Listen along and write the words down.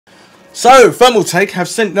So, Thermaltake have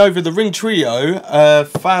sent over the Ring Trio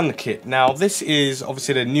fan kit. Now, this is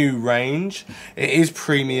obviously the new range. It is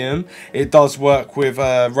premium. It does work with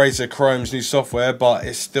Razer Chrome's new software, but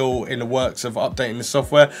it's still in the works of updating the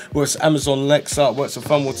software. Works with Amazon Alexa, works with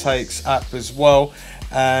Thermaltake's app as well.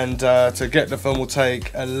 And to get the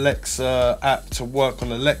Thermaltake Alexa app to work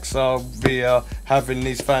on Alexa via having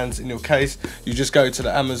these fans in your case, you just go to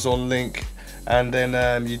the Amazon link, and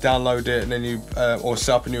then you download it, and then you or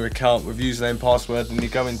set up a new account with username and password, and you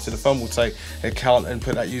go into the Thermaltake account and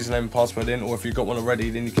put that username and password in, or if you've got one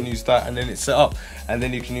already, then you can use that, and then it's set up, and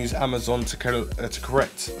then you can use Amazon to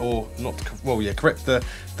correct, or not, correct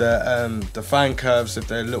the fan curves if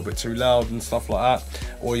they're a little bit too loud and stuff like that,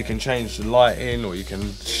 or you can change the lighting, or you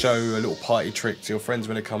can show a little party trick to your friends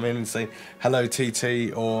when they come in and say hello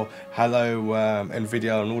TT or hello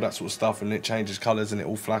NVIDIA and all that sort of stuff, and it changes colours and it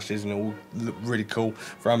all flashes and it all look really cool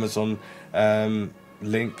for Amazon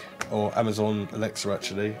Link, or Amazon Alexa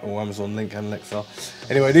actually, or Amazon Link and Alexa.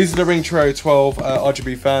 Anyway, these are the Ring Trio 12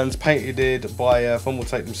 RGB fans, painted by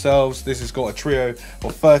Thermaltake themselves. This has got a trio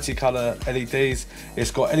of 30 colour LEDs. It's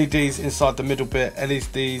got LEDs inside the middle bit,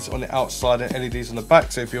 LEDs on the outside, and LEDs on the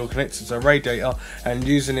back. So if you're connected to a radiator and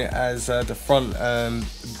using it as the front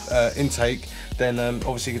intake, then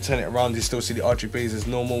obviously you can turn it around, you still see the RGBs as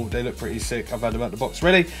normal. They look pretty sick. I've had them out the box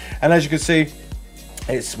ready, and as you can see,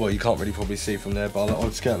 it's, well, you can't really probably see from there, but I'll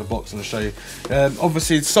just get out the box and I'll show you.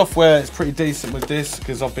 Obviously the software is pretty decent with this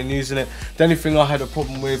because I've been using it. The only thing I had a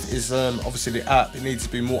problem with is obviously the app. It needs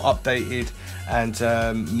to be more updated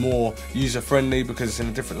and more user friendly because it's in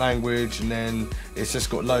a different language, and then it's just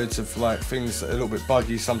got loads of like things that are a little bit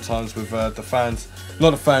buggy sometimes with the fans. Not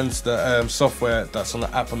the fans, the software that's on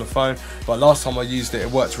the app on the phone. But last time I used it, it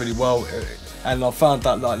worked really well. And I found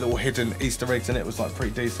that like little hidden Easter eggs in it was like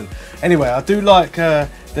pretty decent. Anyway, I do like the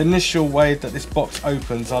initial way that this box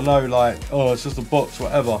opens. I know, like, oh, it's just a box,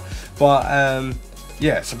 whatever. But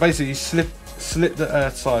yeah, so basically you slip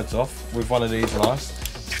the sides off with one of these nice,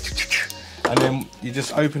 and then you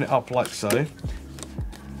just open it up like so.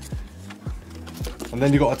 And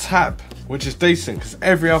then you got a tab, which is decent because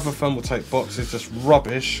every other Thermaltake box is just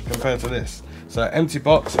rubbish compared to this. So empty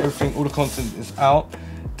box, everything, all the content is out.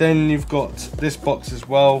 Then you've got this box as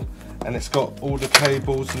well, and it's got all the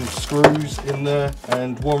cables and screws in there,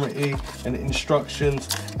 and warranty and instructions,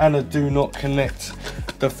 and a do not connect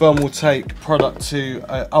the Thermaltake product to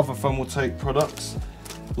other Thermaltake products.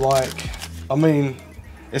 Like, I mean,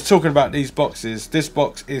 it's talking about these boxes. This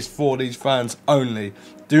box is for these fans only.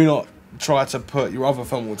 Do not try to put your other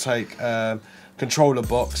Thermaltake controller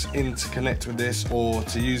box in to connect with this or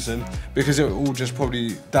to use them, because it will just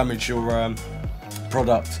probably damage your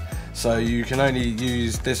product. So you can only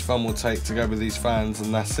use this Thermaltake to go with these fans,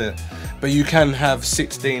 and that's it. But you can have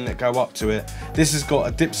 16 that go up to it. This has got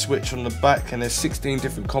a dip switch on the back, and there's 16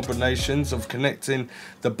 different combinations of connecting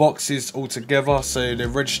the boxes all together, so they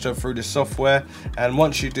register through the software. And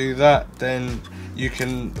once you do that, then you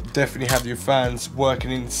can definitely have your fans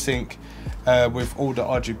working in sync with all the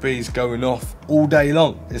RGBs going off all day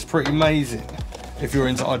long. It's pretty amazing if you're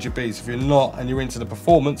into RGBs. If you're not and you're into the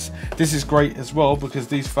performance, this is great as well, because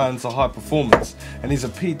these fans are high performance, and these are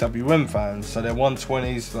PWM fans, so they're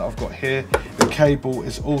 120s that I've got here. The cable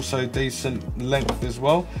is also decent length as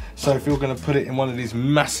well, so if you're going to put it in one of these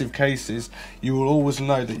massive cases, you will always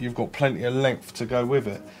know that you've got plenty of length to go with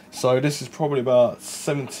it. So this is probably about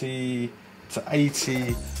 70 to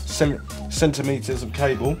 80 centimeters of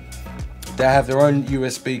cable. They have their own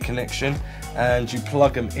USB connection, and you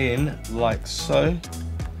plug them in like so,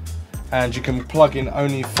 and you can plug in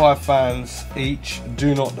only 5 fans each.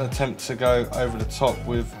 Do not attempt to go over the top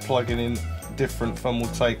with plugging in different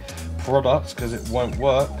Thermaltake products, because it won't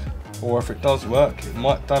work, or if it does work, it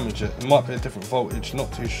might damage it. It might be a different voltage,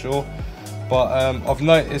 not too sure. But I've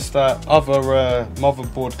noticed that other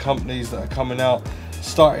motherboard companies that are coming out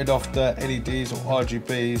started off the LEDs or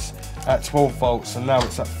RGBs at 12 volts, and now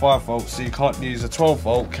it's at 5 volts, so you can't use a 12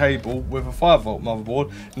 volt cable with a 5 volt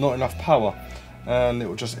motherboard, not enough power, and it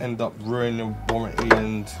will just end up ruining your warranty,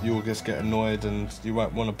 and you'll just get annoyed and you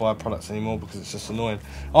won't want to buy products anymore because it's just annoying.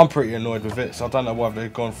 I'm pretty annoyed with it, so I don't know why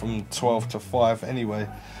they've gone from 12 to 5 anyway.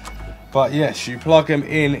 But yes, you plug them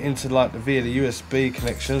in into like via the USB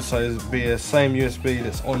connection, so it'll be the same USB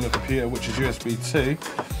that's on your computer, which is USB 2.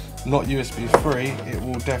 Not USB 3, it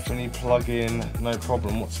will definitely plug in no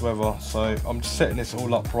problem whatsoever. So I'm just setting this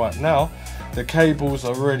all up right now. The cables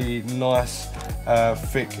are really nice,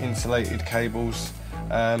 thick insulated cables.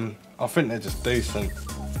 I think they're just decent.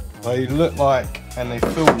 They look like and they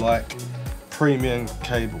feel like premium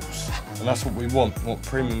cables, and that's what we want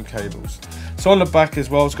premium cables. So on the back as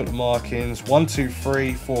well, it's got the markings 1, 2,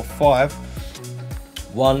 3, 4, 5.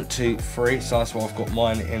 1, 2, 3, so that's why I've got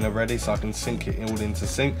mine in already, so I can sync it all into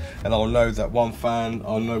sync, and I'll know that one fan,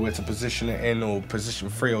 I'll know where to position it in, or position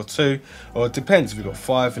 3 or 2, or it depends. If you've got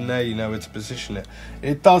 5 in there, you know where to position it.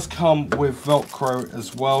 It does come with Velcro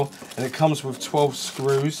as well, and it comes with 12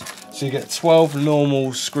 screws, so you get 12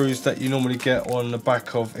 normal screws that you normally get on the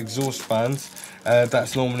back of exhaust fans.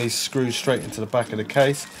 That's normally screwed straight into the back of the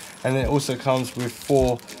case, and it also comes with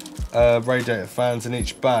 4 radiator fans in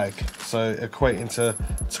each bag, so equating to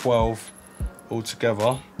 12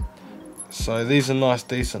 altogether. So these are nice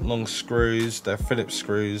decent long screws, they're Phillips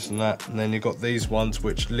screws and that, and then you've got these ones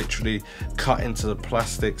which literally cut into the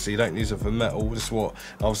plastic, so you don't use it for metal. This is what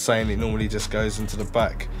I was saying, it normally just goes into the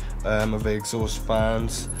back of the exhaust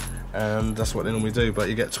fans, and that's what they normally do. But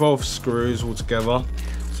you get 12 screws altogether,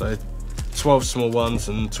 so 12 small ones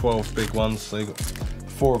and 12 big ones, so you got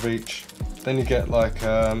 4 of each. Then you get like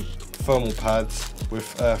thermal pads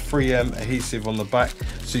with 3M adhesive on the back,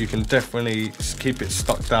 so you can definitely keep it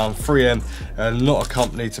stuck down. 3M, not a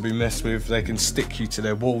company to be messed with. They can stick you to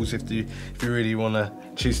their walls if you really want to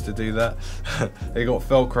choose to do that. They got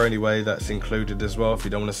Velcro anyway, that's included as well if you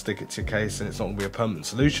don't want to stick it to your case, and it's not going to be a permanent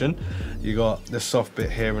solution. You got the soft bit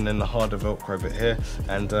here and then the harder Velcro bit here,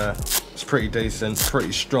 and it's pretty decent,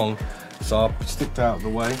 pretty strong, so I'll stick that out of the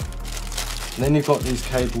way. And then you've got these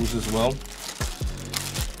cables as well,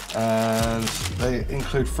 and they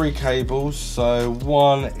include 3 cables. So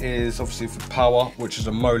one is obviously for power, which is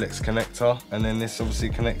a Molex connector, and then this obviously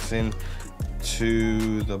connects in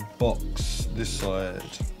to the box this side,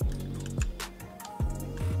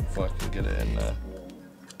 if I can get it in there.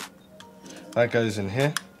 That goes in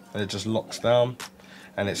here and it just locks down,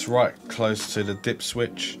 and it's right close to the dip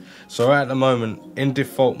switch. So at the moment in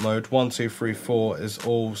default mode, 1, 2, 3, 4 is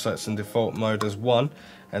all sets in default mode as 1,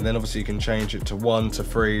 and then obviously you can change it to 1 to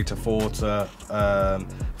 3 to 4 to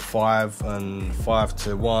 5, and 5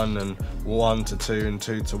 to 1, and 1 to 2, and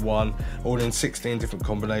 2 to 1, all in 16 different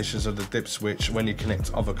combinations of the dip switch when you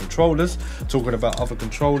connect other controllers. Talking about other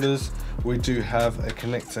controllers, we do have a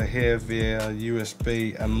connector here via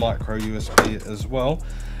USB and micro USB as well,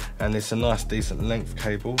 and it's a nice decent length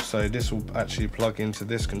cable, so this will actually plug into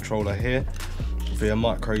this controller here via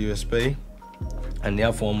micro USB, and the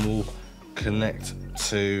other one will connect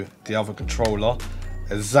to the other controller,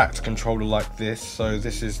 exact controller like this. So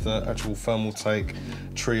this is the actual Thermaltake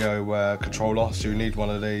Trio controller, so you need one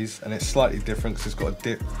of these, and it's slightly different because it's got a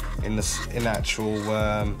dip in the actual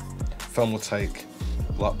Thermaltake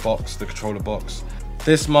like box, the controller box.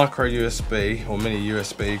 This micro USB or mini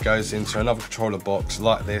USB goes into another controller box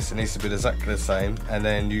like this. It needs to be exactly the same, and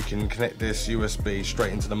then you can connect this USB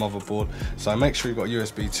straight into the motherboard. So make sure you've got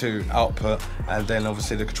USB 2 output, and then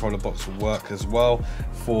obviously the controller box will work as well.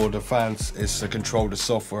 For the fans, it's to control the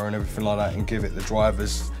software and everything like that, and give it the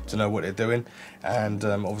drivers to know what they're doing. And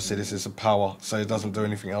obviously this is a power, so it doesn't do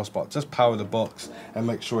anything else but just power the box and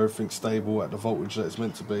make sure everything's stable at the voltage that it's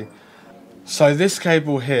meant to be. So this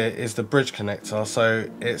cable here is the bridge connector, so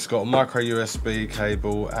it's got a micro USB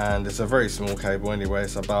cable, and it's a very small cable anyway,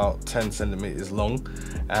 it's about 10 centimeters long.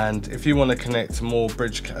 And if you want to connect more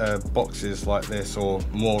bridge boxes like this, or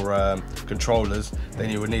more controllers, then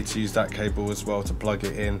you would need to use that cable as well to plug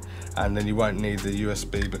it in, and then you won't need the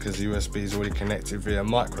USB because the USB is already connected via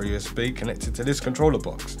micro USB connected to this controller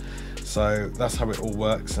box. So that's how it all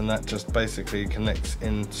works, and that just basically connects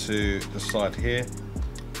into the side here.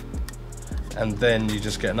 And then you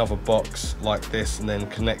just get another box like this and then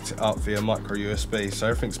connect it up via micro USB. So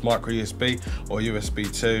everything's micro USB or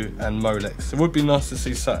USB 2 and Molex. It would be nice to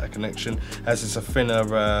see SATA connection, as it's a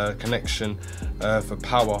thinner connection for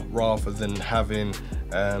power rather than having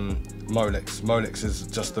Molex. Molex is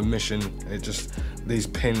just a mission. It just, these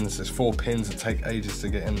pins, there's 4 pins that take ages to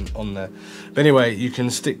get in on there. But anyway, you can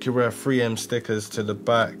stick your 3M stickers to the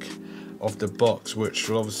back of the box, which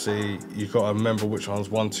will obviously, you've got to remember which one's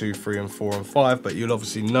 1, 2, 3 and 4 and 5, but you'll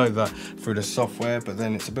obviously know that through the software. But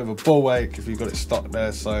then it's a bit of a ball ache if you've got it stuck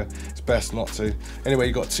there, so it's best not to. Anyway,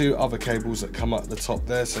 you've got 2 other cables that come up the top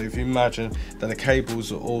there, so if you imagine that the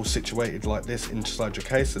cables are all situated like this inside your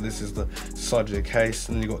case, so this is the side of your case,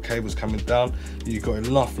 and you've got cables coming down, you've got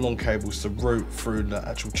enough long cables to route through the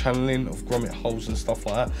actual channeling of grommet holes and stuff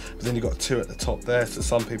like that. But then you've got 2 at the top there, so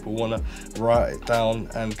some people want to write it down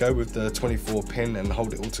and go with the 24 pin and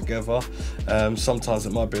hold it all together. Sometimes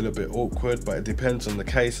it might be a little bit awkward, but it depends on the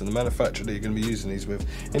case and the manufacturer that you're going to be using these with.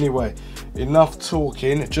 Anyway, enough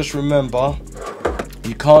talking. Just remember,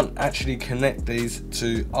 you can't actually connect these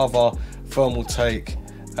to other Thermaltake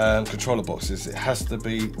controller boxes. It has to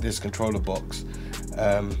be this controller box.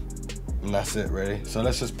 And that's it really. So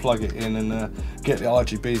let's just plug it in and get the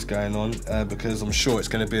RGBs going on, because I'm sure it's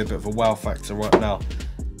going to be a bit of a wow factor right now.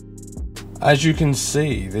 As you can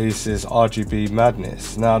see, this is RGB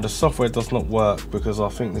madness. Now the software does not work because I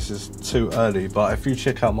think this is too early, but if you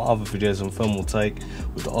check out my other videos on Thermaltake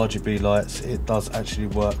with the RGB lights, it does actually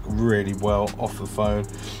work really well off the phone,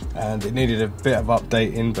 and it needed a bit of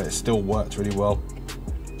updating, but it still worked really well.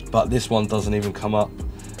 But this one doesn't even come up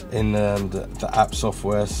in the app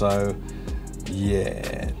software, so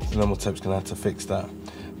yeah, Thermaltake's gonna have to fix that.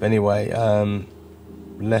 But anyway,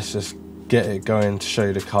 let's just get it going to show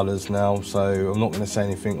you the colours now. So I'm not going to say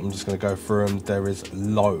anything, I'm just going to go through them. There is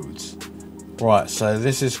loads. Right, so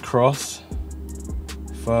this is cross,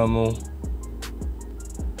 thermal,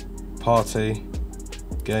 party,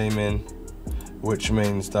 gaming, which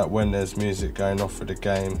means that when there's music going off for the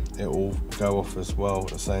game, it will go off as well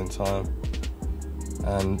at the same time.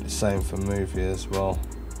 And same for movie as well.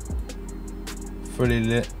 Fully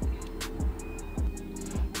lit,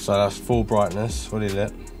 so that's full brightness, fully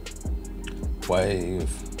lit. Wave.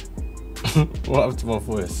 What happened to my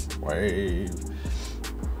voice? Wave.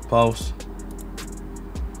 Pulse.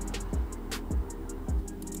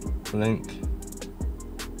 Blink.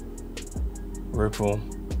 Ripple.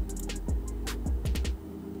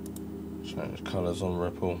 Change colours on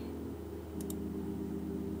ripple.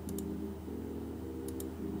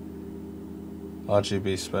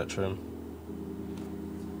 RGB spectrum.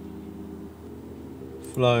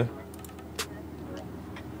 Flow.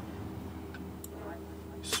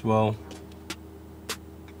 Swell,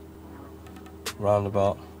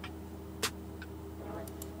 roundabout,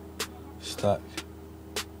 stack,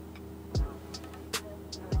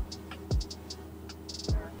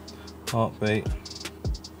 heartbeat,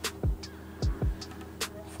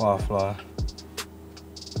 firefly,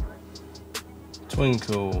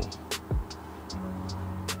 twinkle,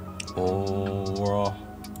 aura,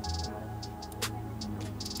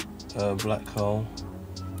 black hole,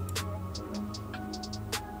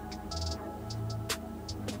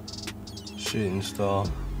 shooting star,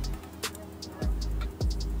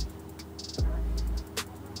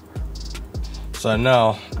 so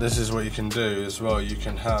now this is what you can do as well. You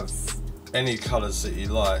can have any colours that you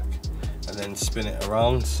like and then spin it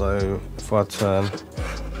around. So if I turn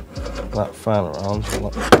that fan around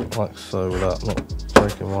like so without not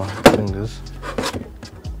breaking my fingers,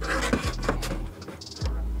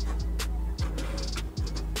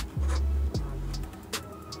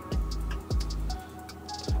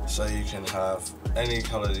 so you can have any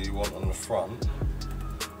colour that you want on the front,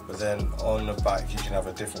 but then on the back you can have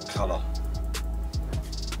a different colour,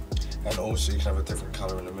 and also you can have a different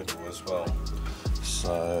colour in the middle as well.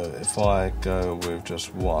 So if I go with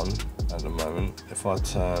just one at the moment, if I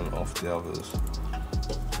turn off the others,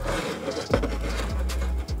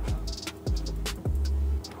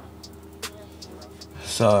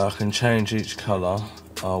 so I can change each colour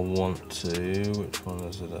I want to. Which one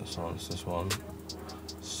is it? That's on, it's this one.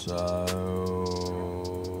 So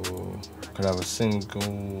I could have a single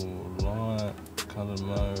light, colour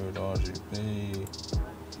mode, RGB.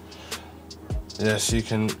 Yes, you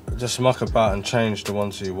can just muck about and change the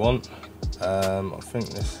ones you want. I think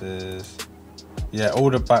this is, yeah, all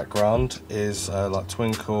the background is like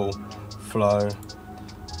twinkle, flow,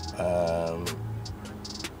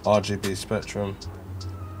 RGB spectrum,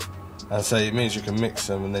 and so it means you can mix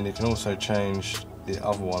them, and then you can also change the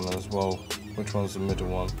other one as well. Which one's the middle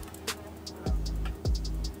one?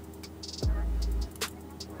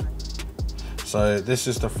 So this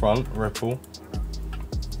is the front, ripple,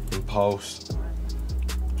 and pulse,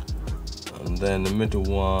 and then the middle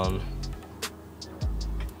one.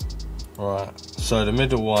 Right, so the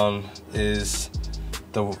middle one is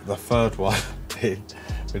the third one,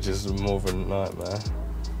 which is more of a nightmare.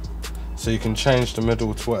 So you can change the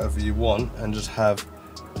middle to whatever you want and just have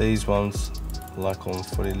these ones like on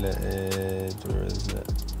fully lit. Where is it?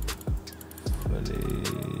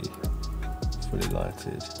 Fully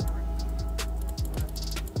lighted.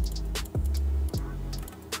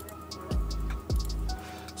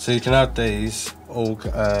 So you can have these all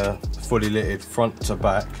fully lit front to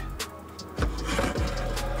back.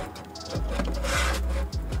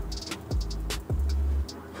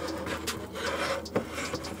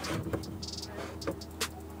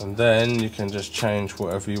 And then you can just change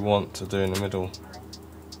whatever you want to do in the middle.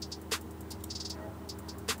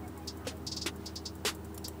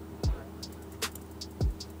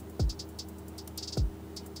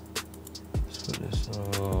 Let's put this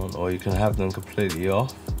on, or you can have them completely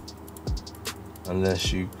off,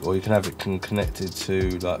 unless you, or you can have it connected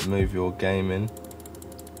to like movie or gaming.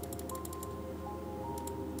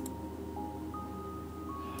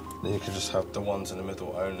 Then you could just have the ones in the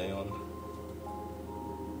middle only on,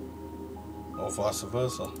 or vice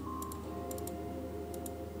versa.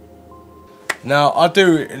 Now, I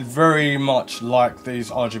do very much like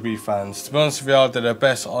these RGB fans. To be honest with you, they're the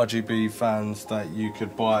best RGB fans that you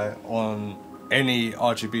could buy on any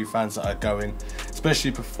RGB fans that are going,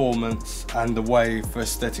 especially performance and the way for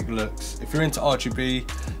aesthetic looks. If you're into RGB,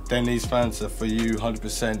 then these fans are for you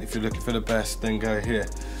 100%. If you're looking for the best, then go here.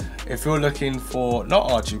 If you're looking for not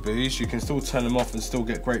RGBs, you can still turn them off and still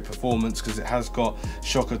get great performance, because it has got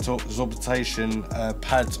shock absorption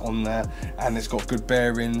pads on there, and it's got good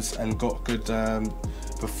bearings and got good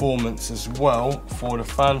performance as well for the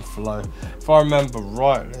fan flow, if I remember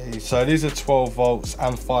rightly. So these are 12 volts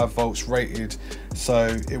and 5 volts rated,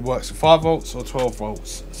 so it works with 5 volts or 12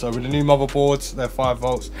 volts. So with the new motherboards, they're 5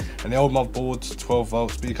 volts, and the old motherboards 12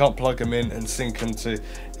 volts, but you can't plug them in and sync them to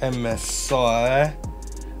MSI.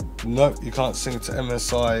 Nope, you can't sync it to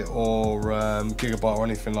MSI or Gigabyte or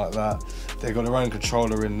anything like that. They've got their own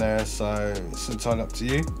controller in there, so it's entirely up to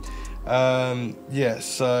you. Yeah,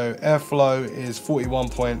 so airflow is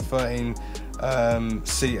 41.13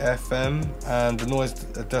 CFM, and the noise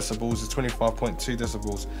decibels is 25.2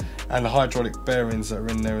 decibels, and the hydraulic bearings that are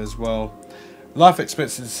in there as well. Life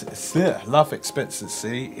expectancy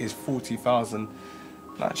is 40,000.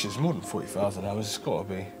 Actually, it's more than 40,000 hours. It's got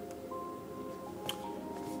to be.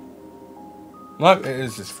 No, it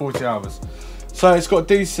is. It's 40 hours. So it's got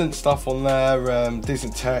decent stuff on there,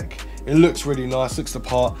 decent tech. It looks really nice, looks the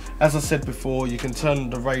part. As I said before, you can turn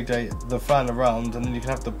the fan around, and then you can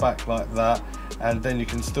have the back like that, and then you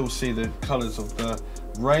can still see the colours of the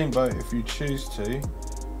rainbow if you choose to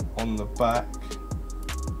on the back,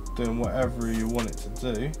 doing whatever you want it to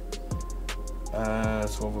do.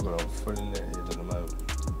 So what have I got on full in it at the moment.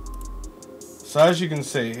 So as you can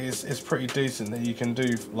see, it's pretty decent that you can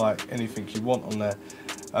do like anything you want on there.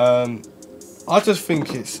 I just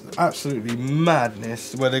think it's absolutely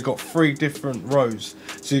madness where they've got 3 different rows.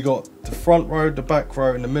 So you got the front row, the back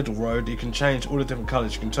row, and the middle row. You can change all the different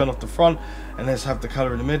colours. You can turn off the front and let's have the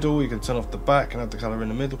colour in the middle. You can turn off the back and have the colour in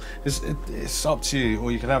the middle. It's up to you.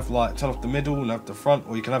 Or you can have like turn off the middle and have the front,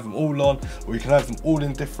 or you can have them all on, or you can have them all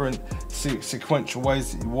in different sequential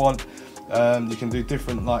ways that you want. You can do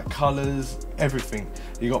different like colours, everything.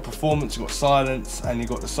 You got performance, you got silence, and you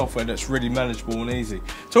got the software that's really manageable and easy.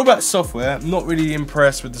 Talk about software. I'm not really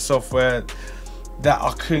impressed with the software, that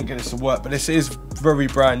I couldn't get this to work, but this is very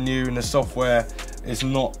brand new, and the software is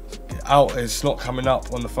not out, it's not coming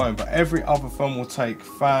up on the phone. But every other Thermaltake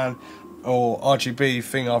fan or RGB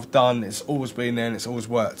thing I've done, it's always been there and it's always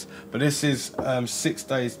worked. But this is 6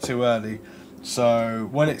 days too early. So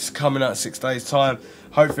when it's coming out 6 days time,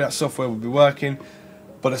 hopefully that software will be working.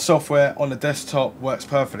 But the software on the desktop works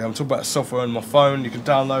perfectly. I'm talking about the software on my phone. You can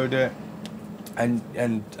download it and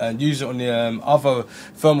use it on the other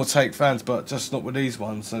Thermaltake fans, but just not with these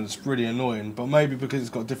ones. So it's really annoying. But maybe because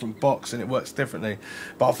it's got a different box and it works differently.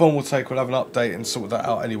 But Thermaltake will have an update and sort that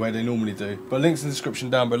out anyway. They normally do. But links in the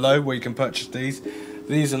description down below where you can purchase these.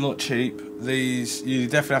 These are not cheap. These, you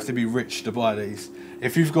definitely have to be rich to buy these.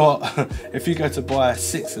 If you've got, if you go to buy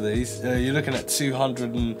 6 of these, you're looking at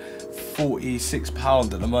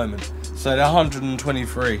 £246 at the moment. So they're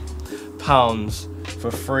 £123 for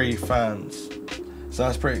 3 fans. So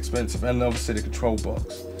that's pretty expensive, and obviously the control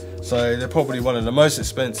box. So they're probably one of the most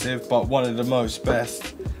expensive, but one of the most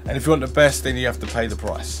best. And if you want the best, then you have to pay the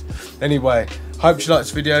price. Anyway, hope you liked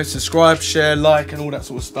this video. Subscribe, share, like, and all that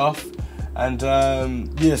sort of stuff. And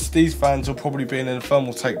yes, these fans will probably be in a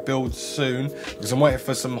Thermaltake build soon, because I'm waiting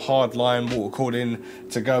for some hardline water cooling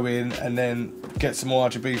to go in, and then get some more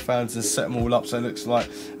RGB fans and set them all up so it looks like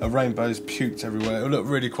a rainbow's puked everywhere. It'll look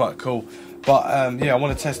really quite cool. But yeah, I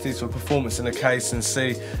want to test these for performance in the case and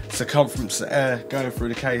see circumference of air going through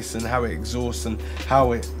the case and how it exhausts and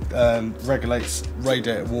how it regulates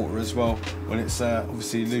radiator water as well when it's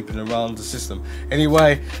obviously looping around the system.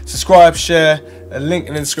 Anyway, subscribe, share, a link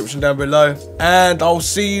in the description down below, and I'll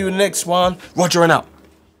see you in the next one. Roger and out.